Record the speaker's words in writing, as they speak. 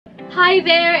Hi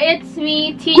there, it's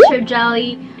me, Teacher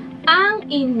Jelly, ang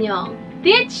inyong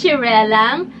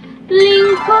teacherelang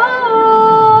lingkod!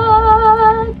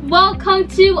 Welcome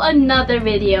to another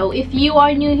video. If you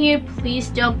are new here,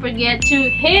 please don't forget to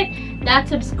hit that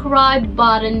subscribe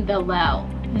button below.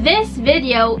 This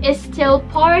video is still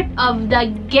part of the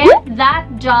Get That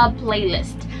Job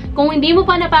playlist. Kung hindi mo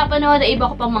pa napapanood ang iba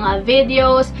ko pang mga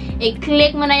videos,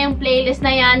 i-click mo na yung playlist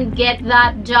na yan, Get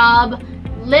That Job.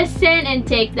 Listen and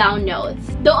take down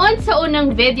notes. Doon sa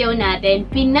unang video natin,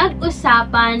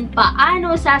 pinag-usapan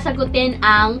paano sasagutin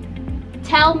ang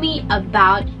Tell Me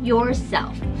About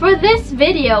Yourself. For this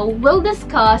video, we'll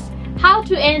discuss how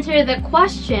to answer the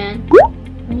question,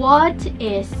 what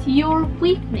is your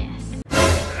weakness?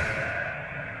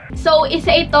 So,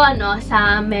 isa ito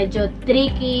sa medyo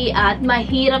tricky at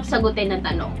mahirap sagutin na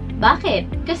tanong.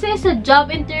 Bakit? Kasi sa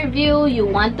job interview, you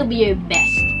want to be your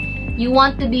best. You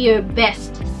want to be your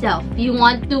best self. You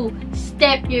want to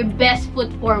step your best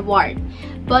foot forward.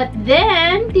 But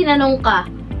then, tinanong ka,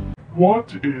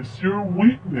 what is your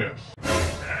weakness?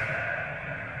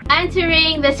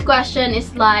 Answering this question is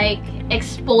like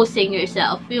exposing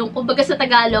yourself. Yung kumbaga sa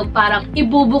Tagalog, parang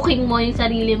ibubuking mo yung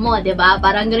sarili mo, diba?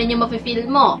 Parang ganun yung mafe-feel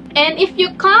mo. And if you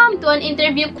come to an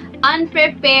interview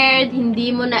unprepared,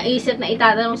 hindi mo naisip na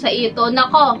itatanong sa ito,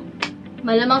 nako,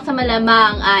 malamang sa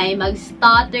malamang ay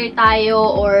mag-stutter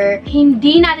tayo or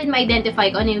hindi natin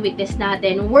ma-identify kung ano yung weakness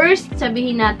natin. Worst,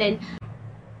 sabihin natin,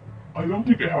 I don't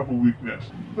think I have a weakness.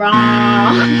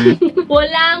 Wrong!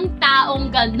 Walang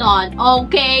taong ganon.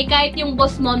 Okay? Kahit yung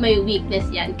boss mo may weakness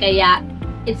yan. Kaya,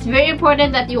 it's very important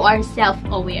that you are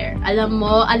self-aware. Alam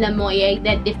mo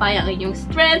i-identify ang inyong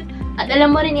strength at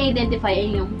alam mo rin i-identify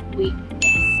ang inyong weakness.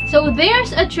 So, there's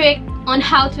a trick on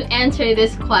how to answer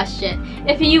this question.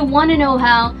 If you want to know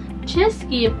how, just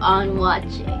keep on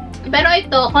watching. Pero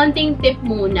ito, konting tip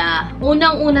muna.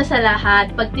 Unang-una sa lahat,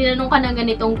 pag tinanong ka ng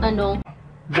ganitong tanong,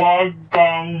 huwag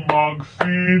kang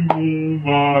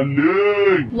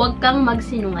magsinungaling. Huwag kang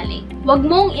magsinungaling. Huwag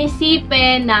mong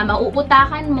isipin na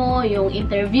mauutakan mo yung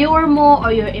interviewer mo or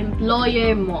your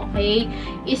employer mo, okay?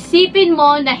 Isipin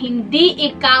mo na hindi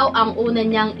ikaw ang una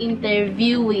niyang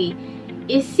interviewee.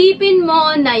 Isipin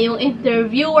mo na yung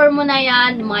interviewer mo na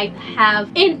yan might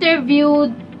have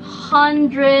interviewed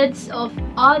hundreds of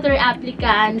other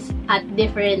applicants at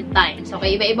different times.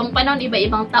 Okay, iba-ibang panahon,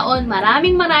 iba-ibang taon,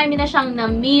 marami na siyang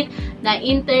na-meet na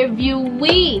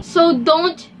interviewee. So,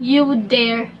 don't you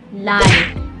dare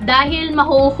lie. Dahil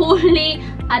mahuhuli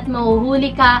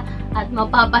ka at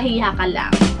mapapahiya ka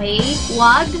lang. Okay?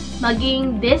 Huwag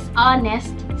maging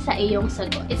dishonest sa iyong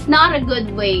sagot. It's not a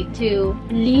good way to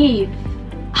leave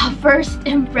a first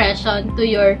impression to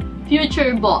your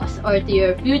future boss or to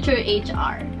your future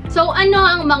HR. So, ano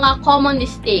ang mga common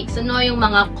mistakes? Ano yung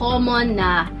mga common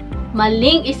na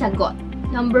maling isagot?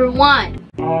 Number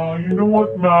 1. You know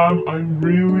what, ma'am? I'm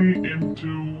really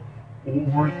into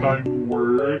overtime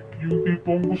work. Yung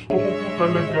tipong gusto ko po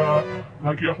talaga,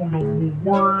 lagi ako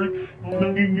nag-work,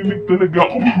 nanginginig talaga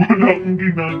ako wala akong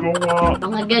ginagawa.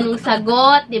 Mga ganung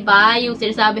sagot, diba? Yung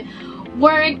sinasabi,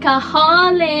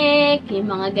 workaholic, yung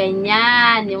mga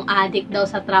ganyan, yung addict daw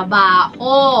sa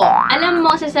trabaho. Alam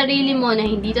mo sa sarili mo na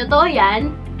hindi totoo yan.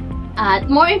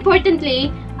 At more importantly,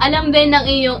 alam din ng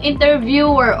iyong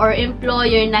interviewer or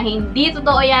employer na hindi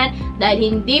totoo yan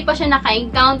dahil hindi pa siya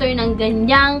naka-encounter ng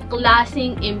ganyang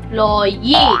klaseng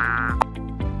employee.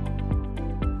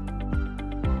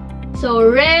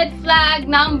 So, red flag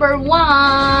number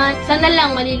 1. Sana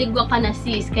lang maliligwa ka na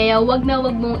sis, kaya wag na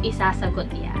wag mong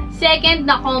isasagot yan. Second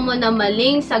na common na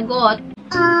maling sagot.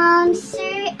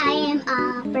 Sir, I am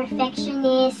a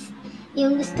perfectionist.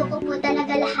 Yung gusto ko po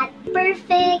talaga lahat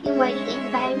perfect. Yung working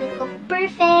environment ko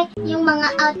perfect. Yung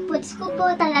mga outputs ko po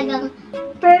talagang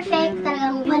perfect.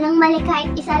 Talagang walang mali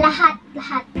kahit isa. Lahat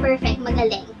perfect.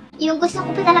 Magaling. Yung gusto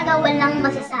ko po talaga walang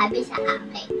masasabi sa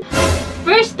akin.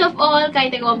 First of all,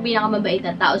 kahit ikaw ang pinakamabait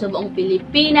na tao sa buong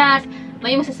Pilipinas,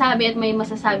 may masasabi at may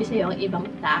masasabi sa iyo ang ibang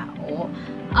tao.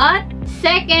 At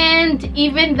second,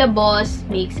 even the boss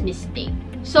makes mistake.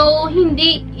 So,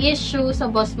 hindi issue sa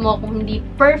boss mo kung hindi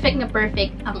perfect na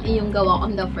perfect ang iyong gawa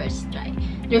on the first try.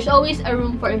 There's always a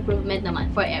room for improvement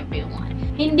naman for everyone.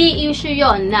 Hindi issue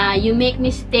yon na you make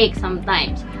mistakes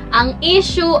sometimes. Ang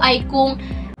issue ay kung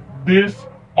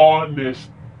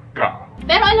dishonest ka.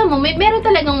 Pero alam mo, meron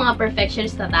talagang mga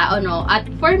perfectionist na tao, no? At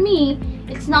for me,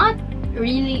 it's not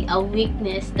really a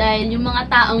weakness dahil yung mga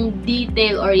taong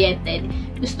detail-oriented,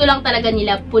 gusto lang talaga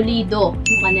nila pulido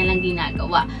yung kanilang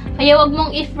ginagawa. Kaya wag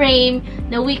mong i-frame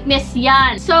na weakness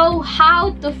yan. So,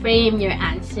 how to frame your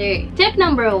answer? Tip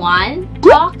number 1,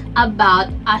 talk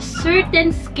about a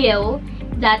certain skill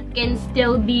that can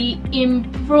still be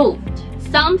improved.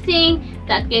 Something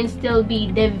that can still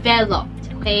be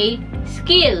developed. Okay?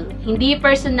 Skill, hindi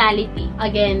personality.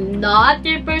 Again, not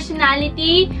your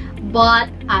personality, but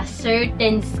a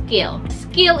certain skill.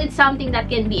 Skill is something that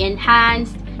can be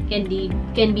enhanced, can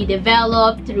be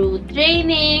developed through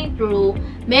training, through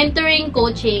mentoring,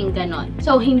 coaching, ganon.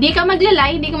 So, hindi ka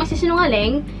maglalay, hindi ka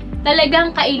magsisinungaling,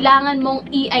 talagang kailangan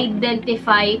mong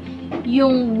i-identify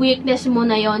yung weakness mo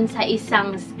na yon sa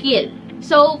isang skill.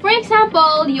 So, for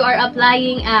example, you are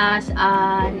applying as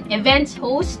an events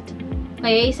host,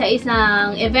 okay, sa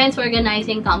isang events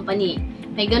organizing company.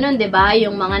 May ganun, 'di ba?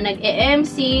 Yung mga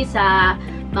nag-MC sa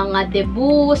mga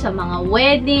debut, sa mga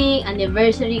wedding,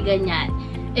 anniversary, ganyan.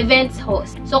 Events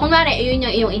host. So, kunwari, yun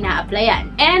yung iyong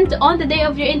ina-applyan. And on the day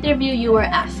of your interview, you were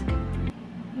asked,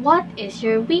 what is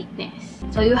your weakness?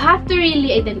 So, you have to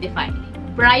really identify.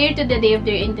 Prior to the day of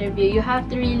your interview, you have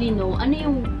to really know ano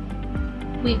yung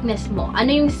weakness mo.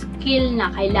 Ano yung skill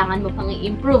na kailangan mo pang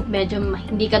i-improve. Medyo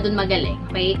hindi ka dun magaling.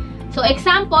 Okay? So,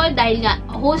 example, dahil nga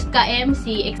host ka,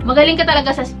 MC, magaling ka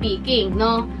talaga sa speaking,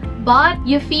 no? But,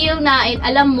 you feel na,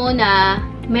 alam mo na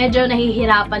medyo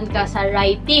nahihirapan ka sa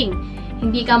writing.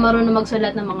 Hindi ka marunong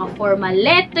magsulat ng mga formal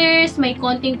letters, may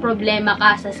konting problema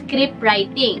ka sa script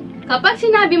writing. Kapag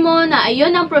sinabi mo na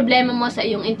ayun ang problema mo sa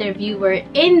iyong interviewer,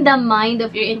 in the mind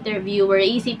of your interviewer,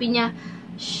 isipin niya,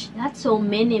 shh, that's so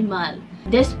minimal.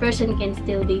 This person can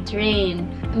still be trained.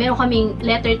 Meron kaming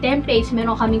letter templates,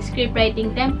 meron kaming script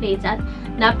writing templates, at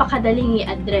napakadaling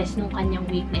i-address ng kanyang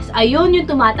weakness. Ayun yung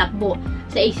tumatakbo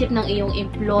sa isip ng iyong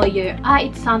employer.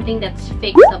 It's something that's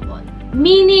fixable.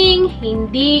 Meaning,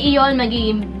 hindi iyon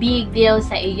magiging big deal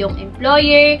sa iyong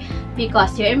employer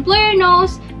because your employer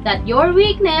knows that your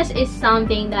weakness is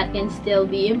something that can still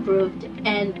be improved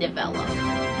and developed.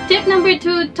 Tip number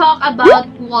 2, talk about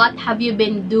what have you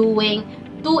been doing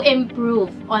to improve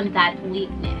on that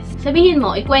weakness. Sabihin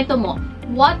mo, ikwento mo,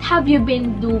 what have you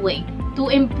been doing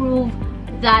to improve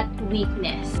that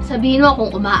weakness? Sabihin mo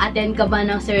kung uma-attend ka ba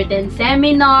ng certain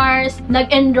seminars,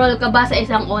 nag-enroll ka ba sa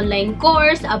isang online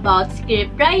course about script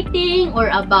writing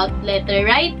or about letter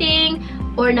writing,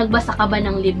 or nagbasa ka ba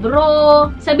ng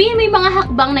libro. Sabihin mo yung mga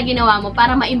hakbang na ginawa mo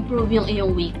para ma-improve yung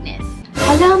iyong weakness.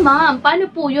 Hala ma'am, paano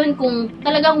po yun kung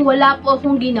talagang wala po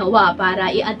akong ginawa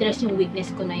para i-address yung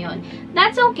weakness ko na yun?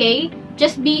 That's okay.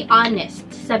 Just be honest.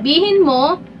 Sabihin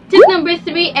mo, tip number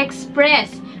 3,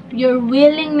 express your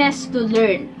willingness to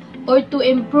learn or to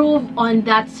improve on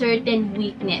that certain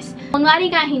weakness.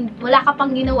 Kunwari ka, wala ka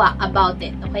pang ginawa about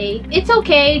it, okay? It's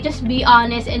okay, just be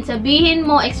honest and sabihin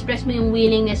mo, express mo yung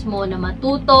willingness mo na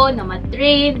matuto, na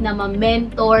matrain, na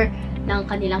ma-mentor ng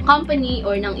kanilang company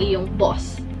or ng iyong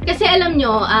boss. Kasi alam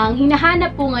nyo, ang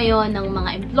hinahanap po ngayon ng mga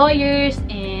employers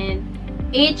and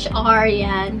HR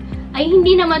yan, ay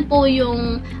hindi naman po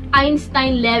yung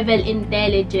Einstein level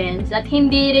intelligence at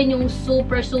hindi rin yung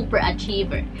super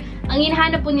achiever. Ang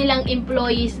hinahanap po nilang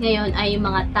employees ngayon ay yung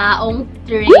mga taong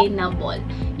trainable.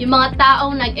 Yung mga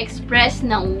taong nag-express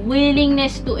ng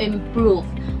willingness to improve,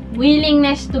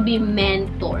 willingness to be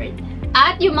mentored.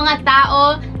 At yung mga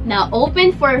tao na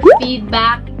open for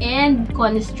feedback and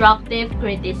constructive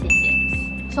criticisms.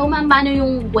 So, ma'am, paano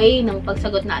yung way ng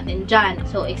pagsagot natin dyan?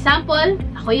 So, example,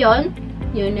 ako yon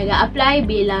yung nag-a-apply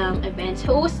bilang events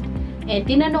host, and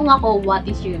tinanong ako, what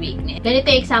is your weakness? Ganito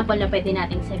yung example na pwede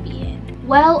natin sabihin.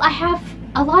 Well, I have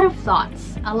a lot of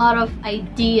thoughts, a lot of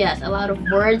ideas, a lot of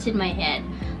words in my head.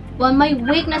 Well, my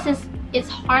weakness is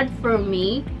it's hard for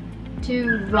me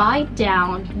to write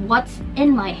down what's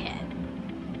in my head.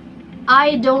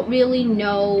 I don't really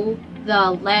know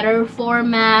the letter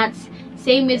formats,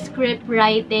 same with script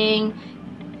writing.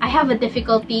 I have a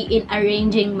difficulty in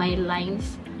arranging my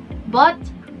lines. But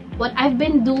what I've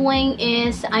been doing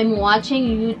is I'm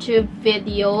watching YouTube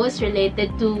videos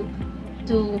related to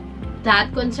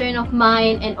that concern of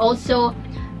mine, and also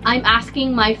I'm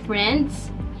asking my friends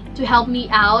to help me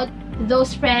out,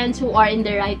 those friends who are in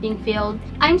the writing field.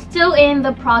 I'm still in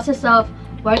the process of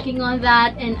working on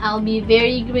that, and I'll be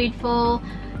very grateful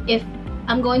if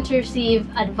I'm going to receive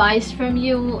advice from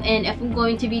you and if I'm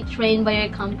going to be trained by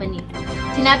your company.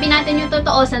 Sinabi natin yung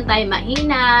totoo, saan tayo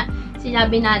mahina.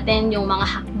 Sinabi natin yung mga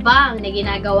hakbang na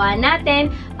ginagawa natin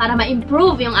para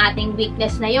ma-improve yung ating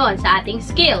weakness na yon sa ating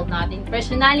skill, na ating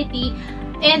personality.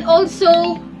 And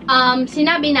also,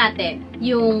 sinabi natin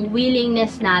yung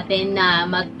willingness natin na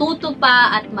matuto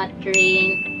pa at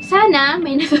matrain. Sana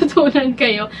may natutunan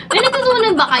kayo. May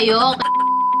natutunan ba kayo?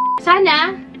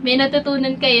 Sana may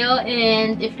natutunan kayo,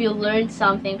 and if you learned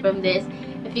something from this,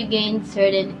 if you gained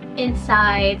certain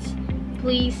insights,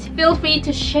 please feel free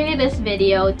to share this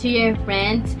video to your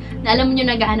friends na alam nyo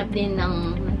naghahanap din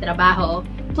ng trabaho.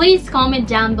 please comment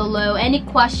down below any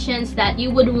questions that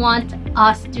you would want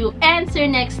us to answer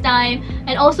next time.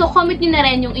 And also, comment nyo na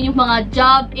rin yung inyong mga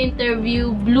job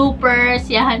interview bloopers,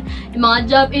 yan, yung mga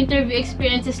job interview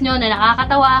experiences nyo na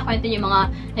nakakatawa, kwento nyo yung mga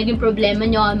naging problema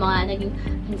nyo, mga naging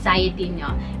anxiety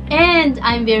nyo. And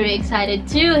I'm very excited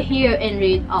to hear and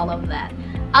read all of that.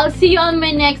 I'll see you on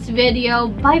my next video.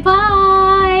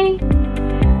 Bye-bye!